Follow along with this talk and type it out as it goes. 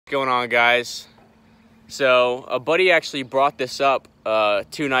going on, guys? So a buddy actually brought this up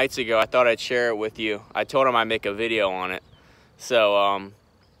 2 nights ago. I thought I'd share it with you. I told him I'd make a video on it. So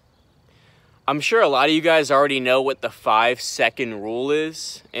I'm sure a lot of you guys already know what the 5-second rule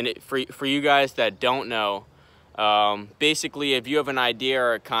is. And for you guys that don't know, basically if you have an idea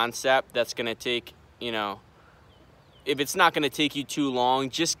or a concept that's gonna take, if it's not gonna take you too long,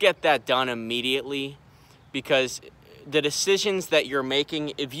 just get that done immediately, because the decisions that you're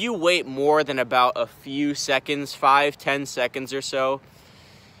making, if you wait more than about a few seconds, 5-10 seconds or so,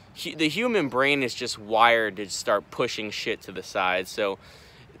 the human brain is just wired to start pushing shit to the side. So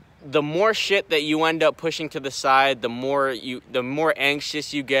the more shit that you end up pushing to the side, the more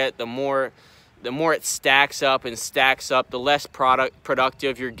anxious you get, the more it stacks up, the less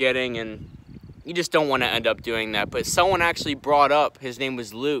productive you're getting, and you just don't want to end up doing that. But someone actually brought up, his name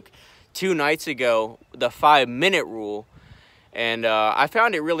was Luke, 2 nights ago, the 5-minute rule, and I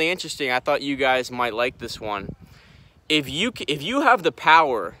found it really interesting. I thought you guys might like this one. If you have the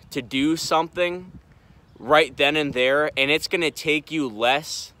power to do something right then and there, and it's gonna take you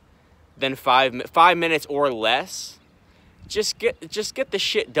less than 5 minutes or less, just get the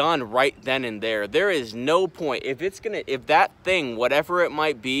shit done right then and there. There is no point if that thing, whatever it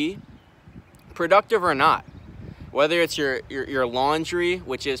might be, productive or not. Whether it's your laundry,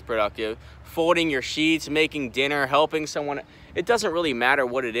 which is productive, folding your sheets, making dinner, helping someone, it doesn't really matter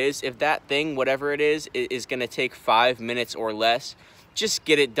what it is. If that thing, whatever it is going to take 5 minutes or less, just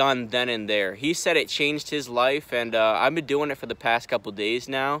get it done then and there. He said it changed his life, and I've been doing it for the past couple days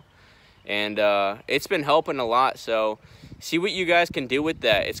now, and it's been helping a lot. So see what you guys can do with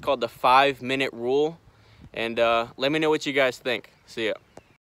that. It's called the 5-minute rule, and let me know what you guys think. See ya.